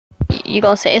You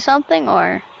gonna say something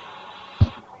or?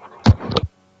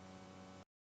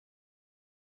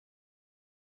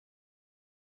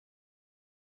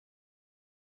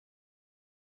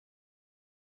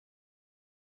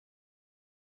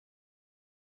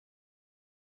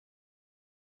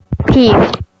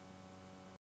 Peeve.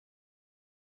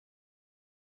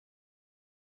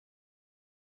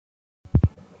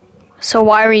 So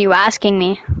why were you asking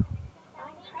me?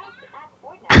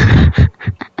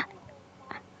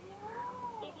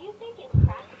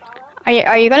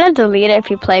 Are you gonna delete it if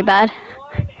you play bad?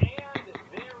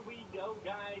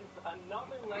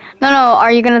 No,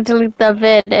 are you gonna delete the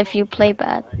vid if you play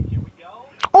bad?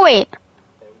 Oh wait!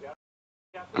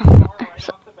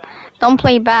 So, don't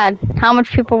play bad. How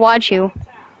much people watch you?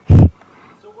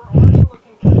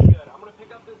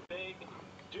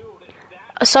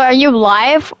 So are you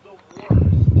live? I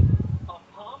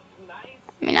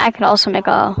mean, I could also make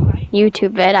a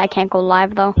YouTube vid. I can't go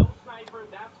live though.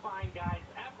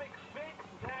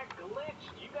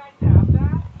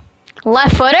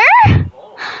 Left footer?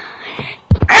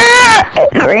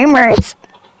 Dreamers.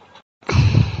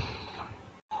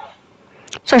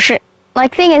 So shit.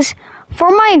 Like thing is, for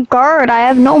my guard, I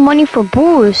have no money for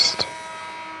boost.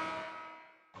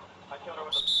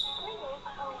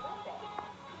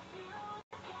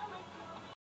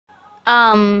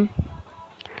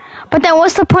 But then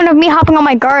what's the point of me hopping on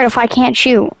my guard if I can't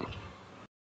shoot?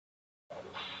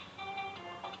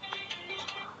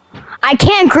 I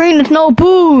can't green with no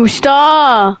boost,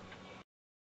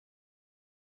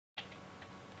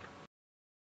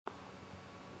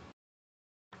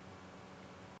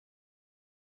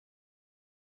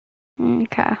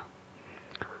 Okay.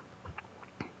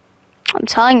 I'm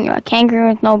telling you, I can't green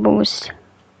with no boost.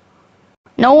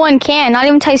 No one can, not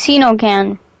even Ticino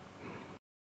can.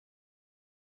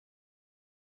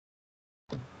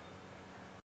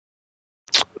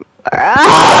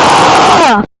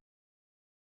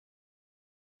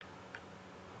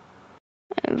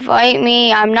 Invite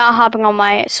me, I'm not hopping on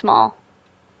my small.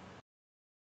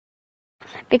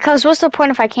 Because what's the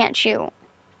point if I can't shoot?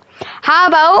 How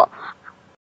about...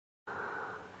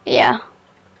 Yeah.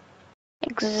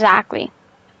 Exactly.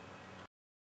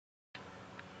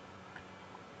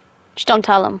 Just don't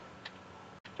tell him.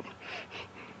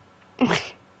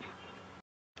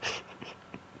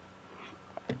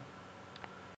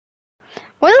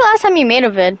 When's the last time you made a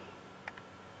vid?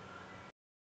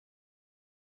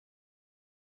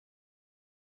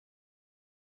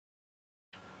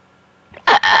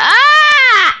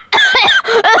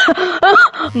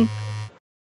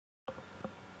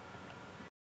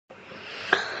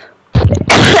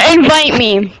 Invite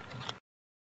me.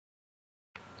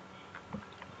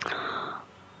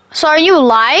 So are you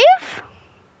live?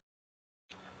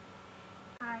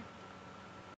 Hi.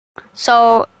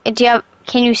 So do you have?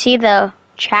 Can you see the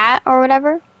chat or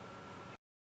whatever?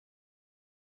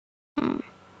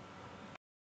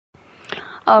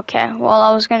 Okay. Well,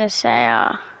 I was gonna say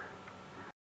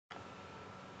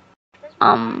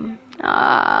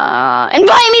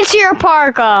invite me to your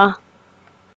park.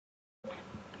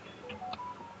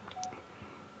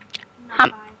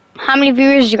 How many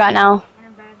viewers you got now?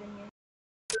 I'm better than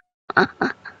you.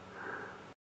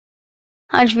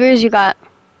 How much viewers you got?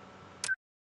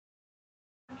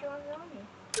 I'm sure I'm on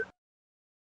you.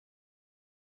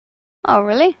 Oh,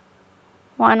 really?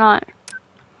 Why not?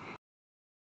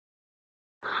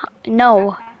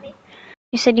 No. Happy?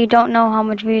 You said you don't know how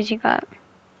much views you got.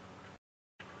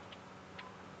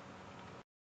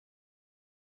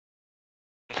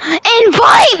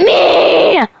 Invite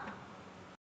me!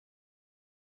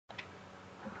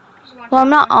 Well, I'm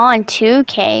not on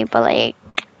 2K, but like...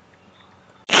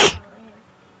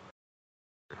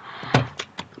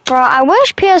 Bro, I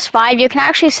wish PS5 you can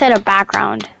actually set a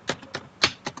background.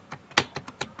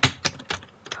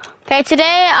 Okay,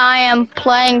 today I am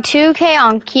playing 2K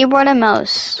on keyboard and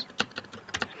mouse.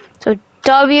 So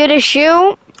W to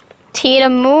shoot, T to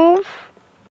move,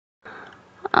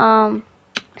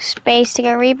 space to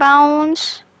get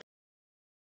rebounds.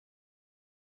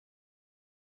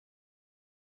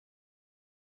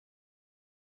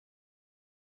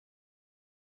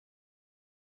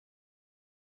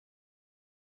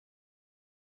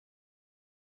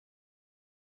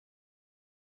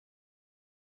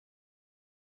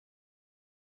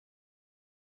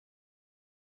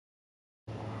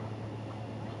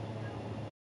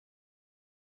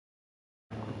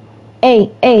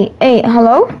 Hey,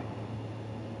 hello?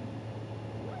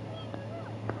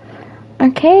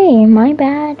 Okay, my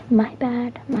bad.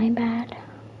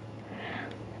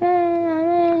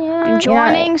 I'm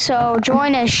joining, so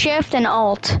join as Shift and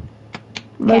Alt.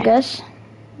 Lukas?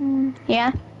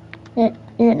 Yeah?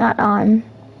 Is it not on?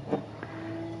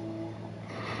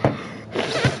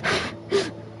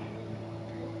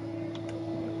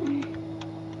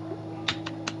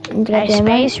 Okay,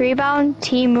 space, rebound,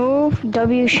 T move,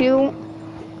 W shoot,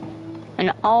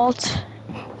 and alt.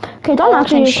 Okay, don't Alt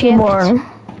actually and use shift. keyboard.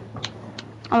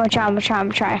 I'm gonna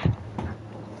try.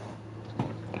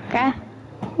 Okay?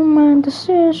 My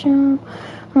decision.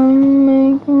 I'm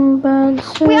making bad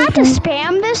decisions. We have to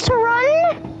spam this to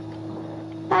run?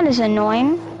 That is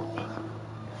annoying.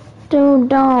 Dude,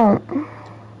 don't.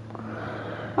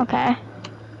 Okay.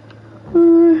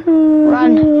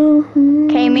 Run.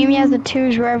 Okay, meet me at the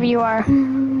 2s wherever you are.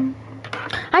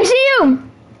 I see you!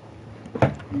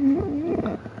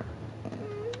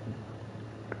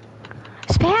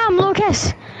 Spam,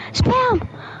 Lucas! Spam!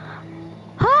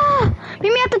 Ah!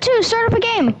 Meet me at the 2s, start up a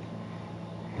game.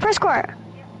 First court.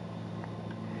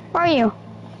 Where are you?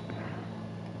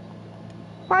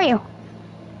 Where are you?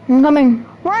 I'm coming.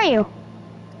 Where are you?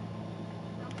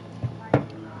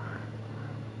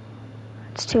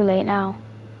 It's too late now.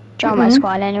 Join my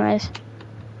squad anyways.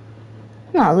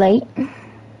 Not late.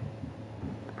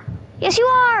 Yes, you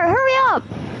are! Hurry up!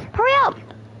 Hurry up!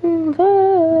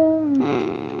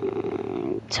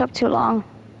 Took too long.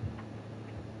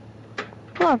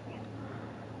 Look.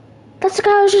 That's the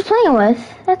guy I was just playing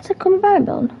with. That's a combat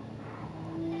build.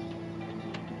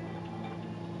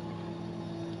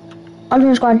 I'll do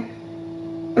my squad.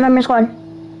 Remember my squad.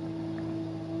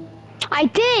 I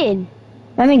did!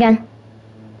 Let me again.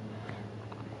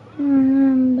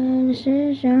 Bad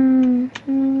decision.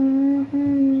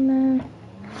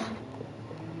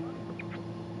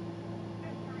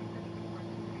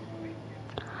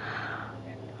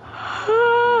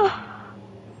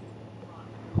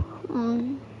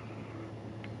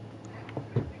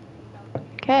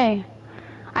 Okay.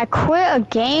 I quit a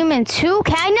game in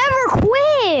 2K. I never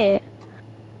quit!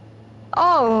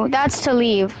 Oh, that's to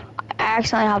leave. I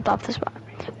accidentally hopped off the spot.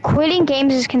 Quitting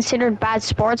games is considered bad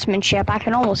sportsmanship. I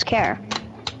can almost care.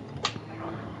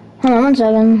 Hold on 1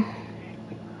 second.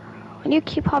 Why do you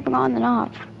keep hopping on and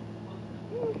off?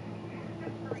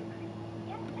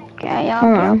 Okay, yeah.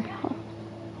 Hold on.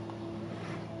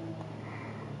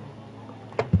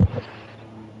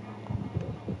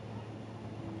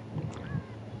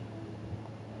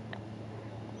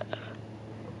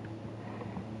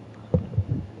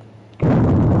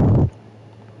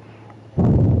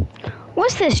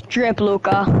 What's this drip,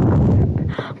 Luca?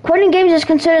 Quitting games is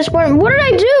considered sport. What did I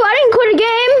do? I didn't quit a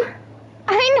game.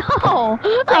 I know!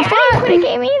 Like, I didn't quit a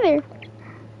game either.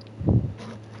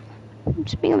 I'm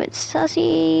just being a bit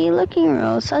sussy, looking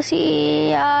real sussy.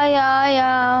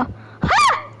 Yeah. Ha!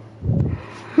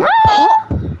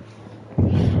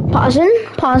 Pausing.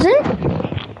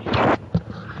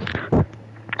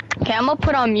 Okay, I'm gonna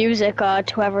put on music to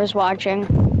whoever's watching.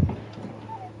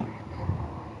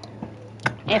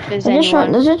 If there's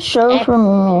anyone. Does it show for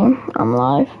me? I'm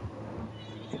live.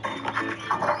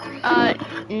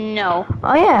 No.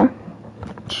 Oh yeah.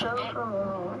 Show for me.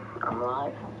 I'm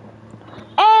live.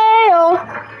 Ayo.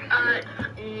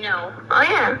 No. Oh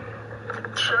yeah.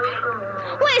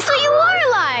 Wait, so you are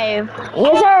live?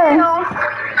 Yes sir. No.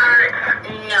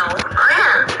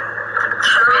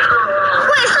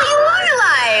 Wait, so you are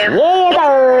live? Yeah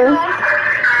sir.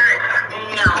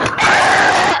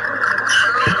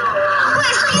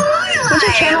 Wait, so you are live? What's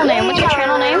your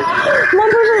channel name? One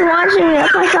person's watching me.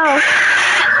 That's myself.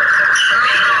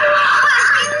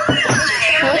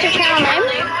 What's your channel name?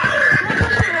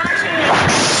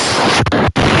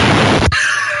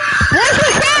 What's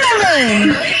your channel name?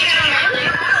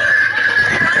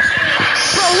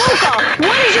 Bro, Luca,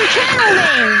 what is your channel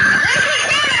name?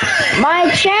 My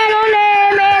channel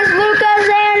name is Lukas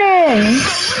Zanin.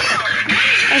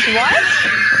 Is what?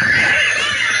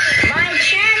 My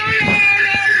channel name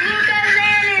is Lukas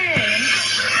Zanin.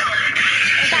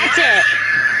 That's it.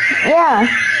 Yeah.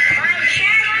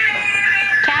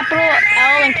 Capital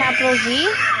L and capital Z?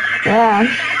 Yeah.